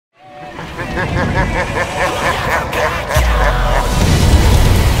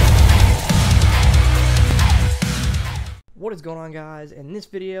What's going on, guys? In this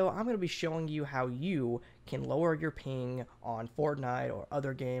video I'm going to be showing you how you can lower your ping on Fortnite or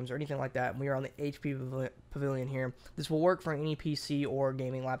other games or anything like that. We are on the HP Pavilion here. This will work for any PC or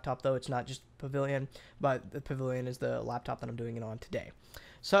gaming laptop, though. It's not just Pavilion, but the Pavilion is the laptop that I'm doing it on today.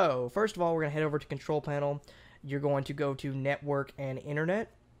 So first of all, we're going to head over to Control Panel. You're going to go to Network and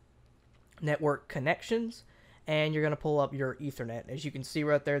Internet, Network Connections, and you're going to pull up your Ethernet. As you can see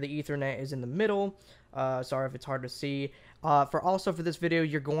right there, the Ethernet is in the middle. Sorry if it's hard to see. For this video,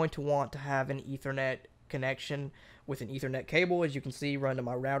 you're going to want to have an Ethernet connection with an Ethernet cable, as you can see, run to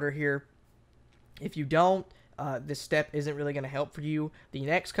my router here. If you don't, this step isn't really going to help for you. The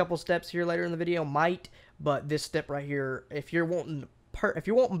next couple steps here later in the video might, but this step right here, if you're wanting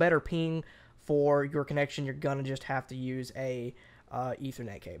better ping for your connection, you're gonna just have to use a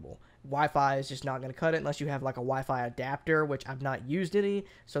Ethernet cable. Wi-Fi is just not going to cut it unless you have like a Wi-Fi adapter, which I've not used any,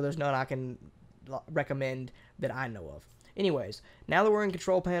 so there's none I can recommend that I know of. Anyways, now that we're in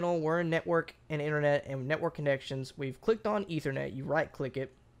Control Panel, we're in Network and Internet and Network Connections. We've clicked on Ethernet. You right-click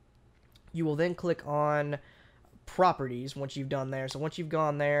it. You will then click on Properties once you've done there. So once you've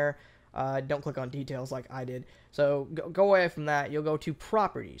gone there, don't click on Details like I did. So go away from that. You'll go to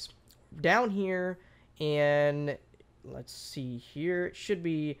Properties. Down here in, let's see here, it should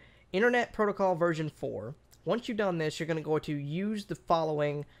be Internet Protocol version 4. Once you've done this, you're going to go to use the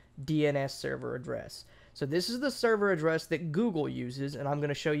following DNS server address. So this is the server address that Google uses, and I'm going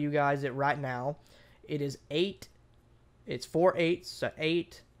to show you guys it right now. It is 8, it's 4 8s, so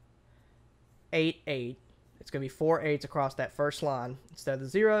 8, 8, 8. It's going to be 4 8s across that first line instead of the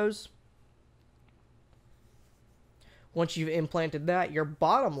zeros. Once you've implanted that, your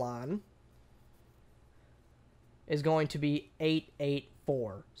bottom line is going to be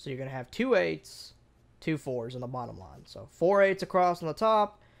 884. So you're going to have 2 8s, 2 4s on the bottom line. So 4 8s across on the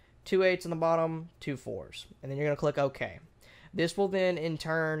top, 2 8s on the bottom, 2 4s. And then you're going to click OK. This will then in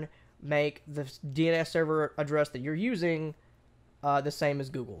turn make the DNS server address that you're using the same as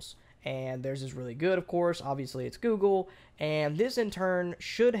Google's. And theirs is really good, of course. Obviously it's Google. And this in turn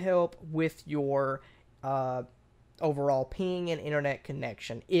should help with your overall ping and internet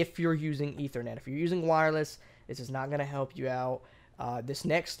connection if you're using Ethernet. If you're using wireless, this is not going to help you out. This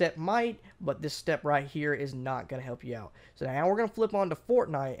next step might, but this step right here is not going to help you out. So now we're going to flip on to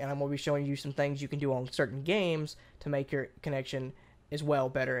Fortnite, and I'm going to be showing you some things you can do on certain games to make your connection as well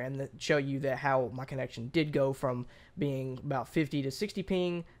better, and show you that how my connection did go from being about 50 to 60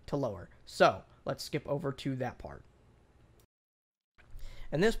 ping to lower. So let's skip over to that part.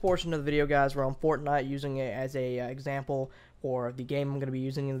 In this portion of the video, guys, we're on Fortnite, using it as a example for the game I'm going to be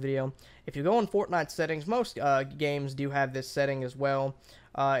using in the video. If you go in Fortnite settings, most games do have this setting as well.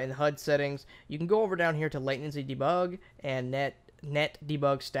 In the HUD settings, you can go over down here to latency debug and net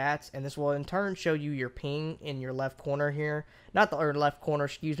debug stats, and this will in turn show you your ping in your left corner here. Left corner,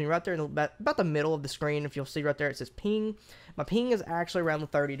 excuse me, right there in about the middle of the screen. If you'll see right there, it says ping. My ping is actually around the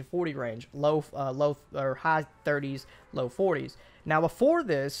 30 to 40 range, high 30s, low 40s. Now before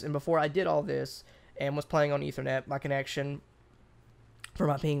this, and before I did all this and was playing on Ethernet, my connection for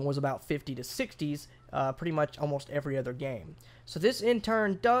my ping was about 50 to 60s, pretty much almost every other game. So this in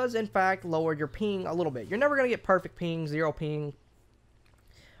turn does in fact lower your ping a little bit. You're never going to get perfect ping, 0 ping,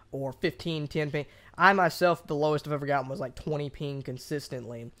 or 15, 10 ping. I myself, the lowest I've ever gotten was like 20 ping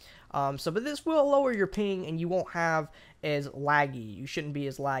consistently. But this will lower your ping, and you won't have as laggy. You shouldn't be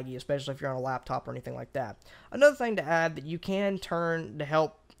as laggy, especially if you're on a laptop or anything like that. Another thing to add that you can turn to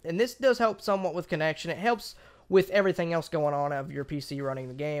help, and this does help somewhat with connection. It helps with everything else going on of your PC running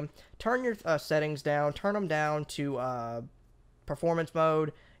the game. Turn your settings down. Turn them down to performance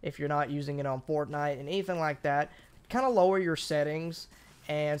mode if you're not using it on Fortnite and anything like that. Kind of lower your settings,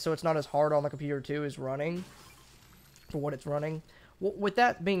 and so it's not as hard on the computer too as running for what it's running. With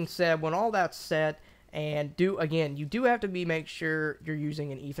that being said, when all that's set, and you do have to make sure you're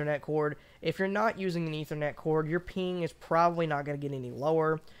using an Ethernet cord. If you're not using an Ethernet cord, your ping is probably not going to get any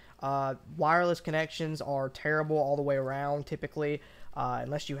lower. Wireless connections are terrible all the way around typically,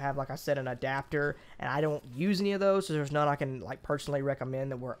 unless you have, like I said, an adapter, and I don't use any of those, so there's none I can personally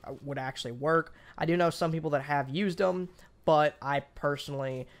recommend that would actually work. I do know some people that have used them, but I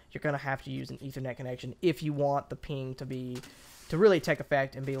personally, you're going to have to use an Ethernet connection if you want the ping to really take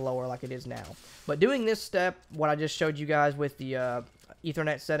effect and be lower like it is now. But doing this step, what I just showed you guys with the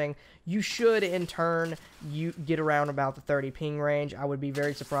Ethernet setting, you should in turn get around about the 30 ping range. I would be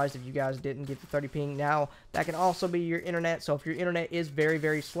very surprised if you guys didn't get the 30 ping. Now that can also be your internet, so if your internet is very,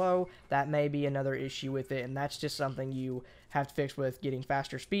 very slow, that may be another issue with it, and that's just something you have to fix with getting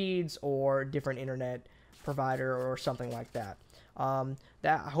faster speeds or different internet provider or something like that.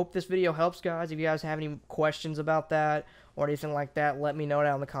 I hope this video helps, guys. If you guys have any questions about that or anything like that, let me know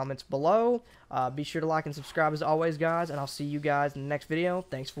down in the comments below. Be sure to like and subscribe as always, guys, and I'll see you guys in the next video.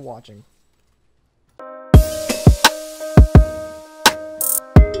 Thanks for watching.